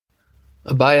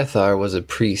Abiathar was a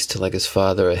priest like his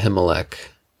father Ahimelech.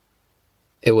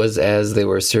 It was as they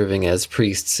were serving as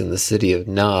priests in the city of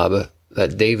Nob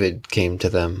that David came to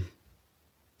them.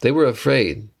 They were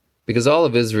afraid, because all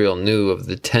of Israel knew of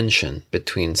the tension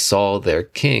between Saul their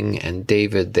king and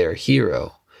David their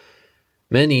hero.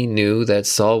 Many knew that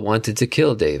Saul wanted to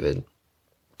kill David.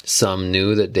 Some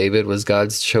knew that David was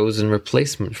God's chosen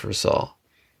replacement for Saul.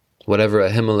 Whatever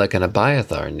Ahimelech and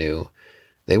Abiathar knew,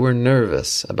 they were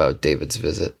nervous about David's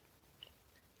visit.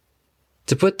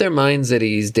 To put their minds at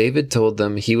ease, David told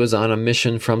them he was on a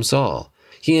mission from Saul.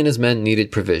 He and his men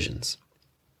needed provisions.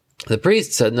 The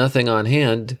priests had nothing on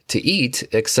hand to eat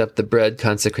except the bread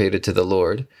consecrated to the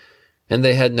Lord, and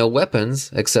they had no weapons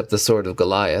except the sword of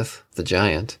Goliath, the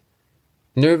giant.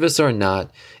 Nervous or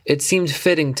not, it seemed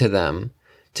fitting to them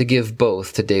to give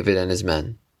both to David and his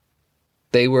men.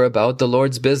 They were about the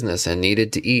Lord's business and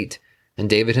needed to eat, and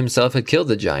David himself had killed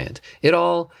the giant. It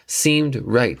all seemed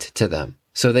right to them,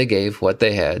 so they gave what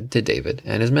they had to David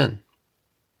and his men.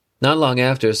 Not long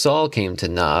after, Saul came to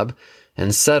Nob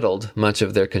and settled much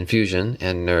of their confusion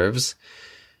and nerves.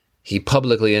 He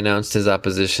publicly announced his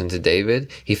opposition to David.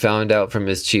 He found out from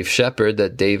his chief shepherd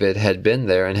that David had been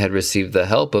there and had received the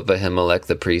help of Ahimelech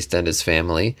the priest and his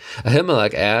family.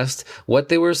 Ahimelech asked what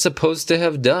they were supposed to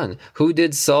have done. Who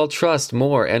did Saul trust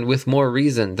more and with more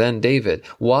reason than David?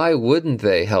 Why wouldn't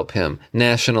they help him,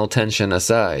 national tension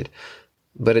aside?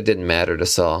 But it didn't matter to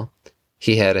Saul.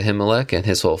 He had Ahimelech and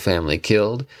his whole family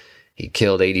killed. He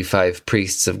killed 85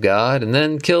 priests of God and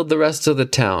then killed the rest of the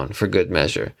town for good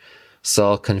measure.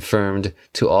 Saul confirmed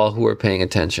to all who were paying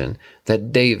attention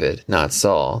that David, not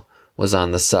Saul, was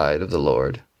on the side of the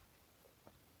Lord.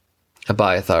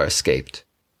 Abiathar escaped.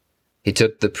 He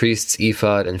took the priest's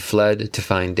ephod and fled to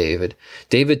find David.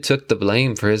 David took the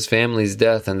blame for his family's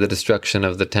death and the destruction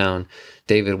of the town.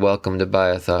 David welcomed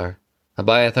Abiathar.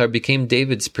 Abiathar became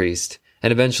David's priest,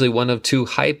 and eventually one of 2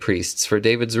 high priests for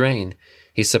David's reign.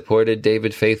 He supported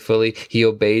David faithfully, he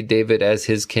obeyed David as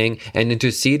his king, and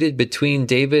interceded between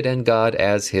David and God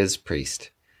as his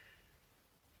priest.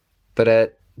 But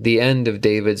at the end of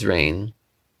David's reign,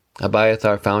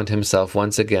 Abiathar found himself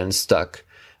once again stuck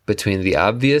between the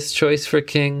obvious choice for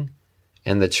king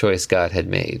and the choice God had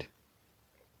made.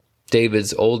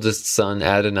 David's oldest son,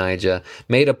 Adonijah,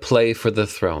 made a play for the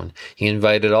throne. He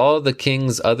invited all the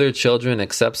king's other children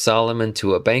except Solomon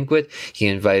to a banquet. He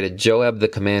invited Joab, the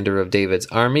commander of David's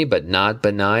army, but not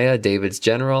Benaiah, David's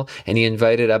general. And he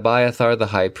invited Abiathar, the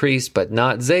high priest, but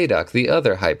not Zadok, the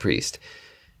other high priest.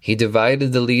 He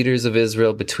divided the leaders of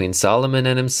Israel between Solomon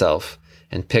and himself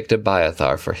and picked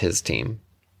Abiathar for his team.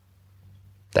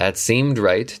 That seemed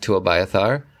right to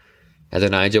Abiathar.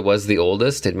 Adonijah was the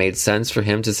oldest. It made sense for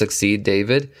him to succeed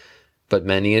David, but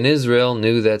many in Israel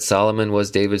knew that Solomon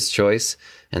was David's choice,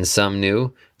 and some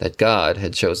knew that God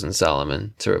had chosen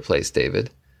Solomon to replace David.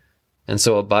 And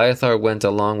so Abiathar went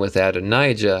along with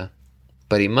Adonijah,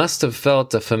 but he must have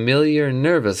felt a familiar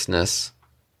nervousness.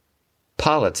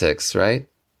 Politics, right?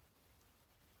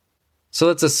 So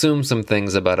let's assume some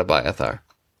things about Abiathar.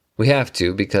 We have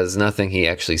to, because nothing he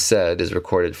actually said is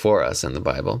recorded for us in the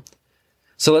Bible.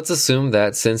 So let's assume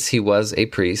that since he was a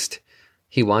priest,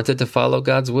 he wanted to follow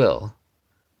God's will.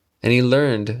 And he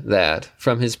learned that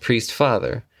from his priest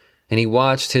father. And he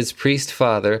watched his priest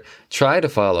father try to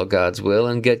follow God's will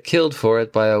and get killed for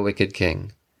it by a wicked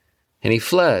king. And he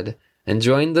fled and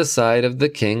joined the side of the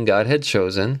king God had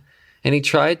chosen, and he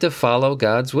tried to follow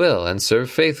God's will and serve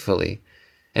faithfully.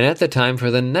 And at the time for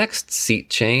the next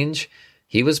seat change,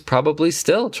 he was probably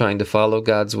still trying to follow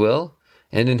God's will.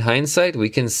 And in hindsight, we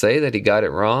can say that he got it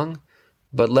wrong,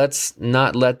 but let's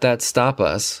not let that stop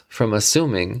us from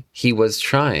assuming he was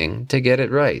trying to get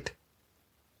it right.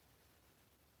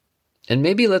 And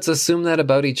maybe let's assume that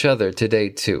about each other today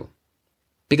too.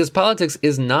 Because politics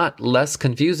is not less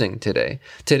confusing today.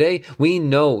 Today, we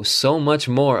know so much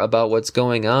more about what's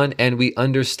going on, and we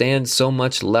understand so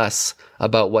much less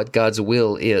about what God's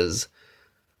will is.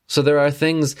 So there are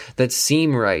things that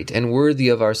seem right and worthy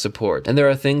of our support, and there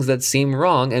are things that seem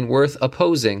wrong and worth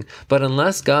opposing. But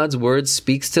unless God's word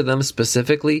speaks to them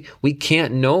specifically, we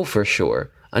can't know for sure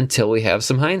until we have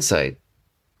some hindsight.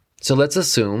 So let's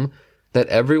assume that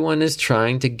everyone is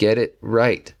trying to get it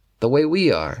right, the way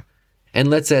we are. And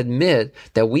let's admit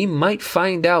that we might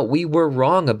find out we were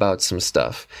wrong about some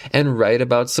stuff and right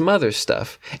about some other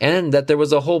stuff, and that there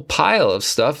was a whole pile of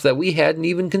stuff that we hadn't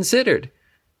even considered.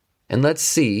 And let's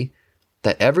see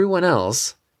that everyone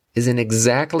else is in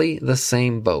exactly the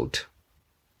same boat.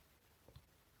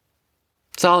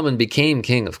 Solomon became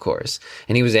king, of course,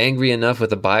 and he was angry enough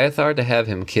with Abiathar to have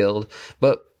him killed,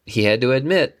 but he had to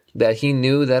admit that he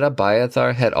knew that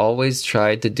Abiathar had always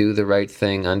tried to do the right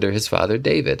thing under his father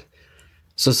David.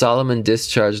 So Solomon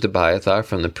discharged Abiathar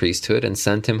from the priesthood and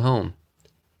sent him home.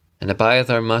 And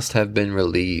Abiathar must have been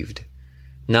relieved.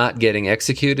 Not getting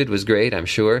executed was great, I'm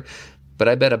sure, but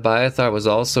I bet Abiathar was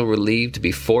also relieved to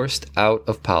be forced out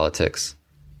of politics.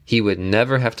 He would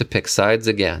never have to pick sides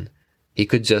again. He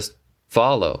could just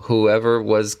follow whoever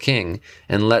was king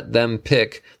and let them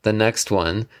pick the next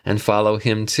one and follow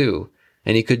him too.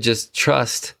 And he could just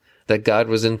trust that God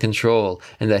was in control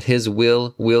and that his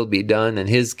will be done and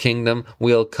his kingdom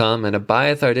will come, and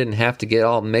Abiathar didn't have to get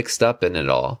all mixed up in it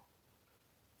all.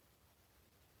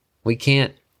 We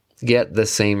can't get the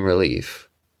same relief.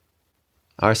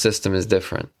 Our system is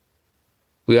different.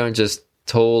 We aren't just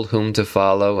told whom to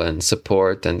follow and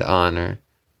support and honor.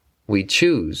 We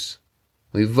choose.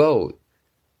 We vote.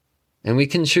 And we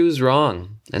can choose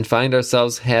wrong and find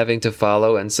ourselves having to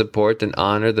follow and support and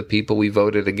honor the people we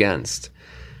voted against.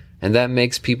 And that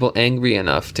makes people angry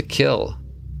enough to kill.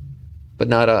 But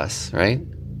not us, right?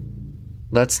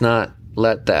 Let's not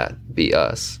let that be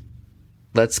us.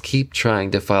 Let's keep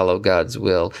trying to follow God's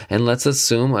will, and let's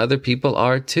assume other people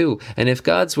are too. And if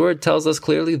God's word tells us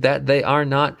clearly that they are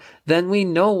not, then we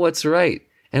know what's right,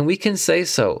 and we can say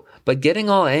so. But getting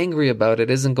all angry about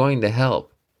it isn't going to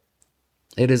help.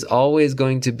 It is always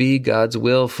going to be God's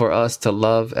will for us to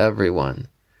love everyone.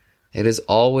 It is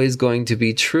always going to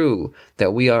be true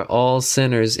that we are all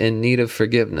sinners in need of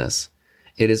forgiveness.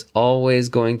 It is always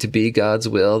going to be God's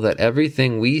will that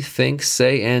everything we think,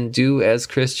 say, and do as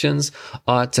Christians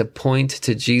ought to point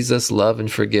to Jesus' love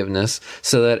and forgiveness,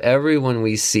 so that everyone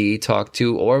we see, talk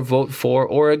to, or vote for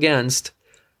or against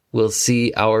will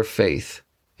see our faith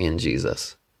in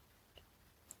Jesus.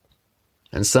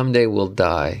 And someday we'll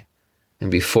die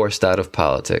and be forced out of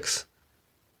politics,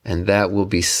 and that will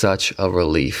be such a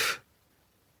relief.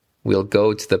 We'll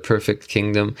go to the perfect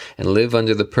kingdom and live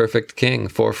under the perfect king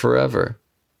for forever.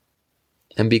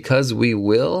 And because we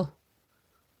will,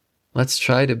 let's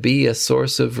try to be a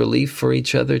source of relief for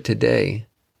each other today.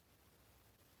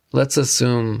 Let's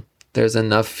assume there's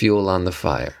enough fuel on the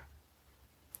fire.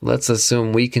 Let's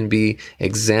assume we can be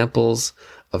examples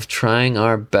of trying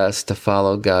our best to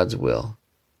follow God's will,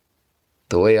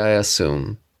 the way I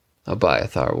assume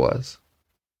Abiathar was.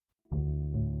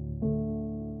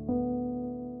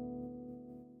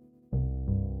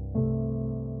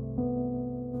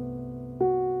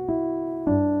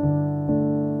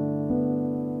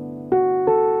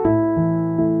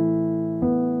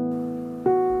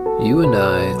 You and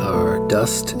I are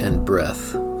dust and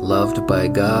breath, loved by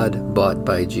God, bought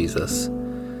by Jesus.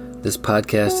 This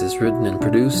podcast is written and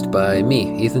produced by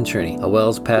me, Ethan Cherney, a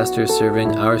WELS pastor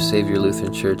serving Our Savior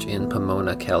Lutheran Church in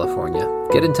Pomona, California.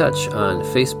 Get in touch on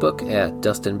Facebook at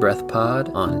Dust and Breath Pod,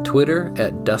 on Twitter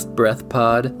at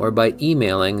DustBreathPod, or by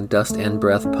emailing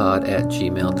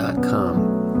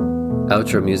dustandbreathpod@gmail.com.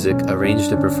 Outro music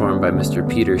arranged and performed by Mr.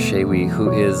 Peter Shawi, who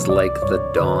is like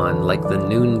the dawn, like the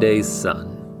noonday sun.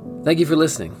 Thank you for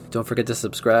listening. Don't forget to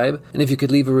subscribe. And if you could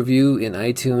leave a review in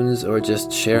iTunes or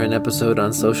just share an episode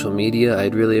on social media,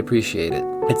 I'd really appreciate it.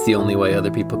 It's the only way other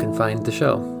people can find the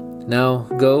show. Now,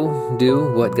 go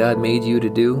do what God made you to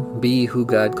do. Be who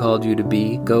God called you to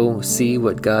be. Go see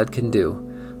what God can do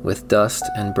with dust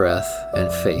and breath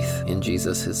and faith in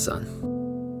Jesus, his Son.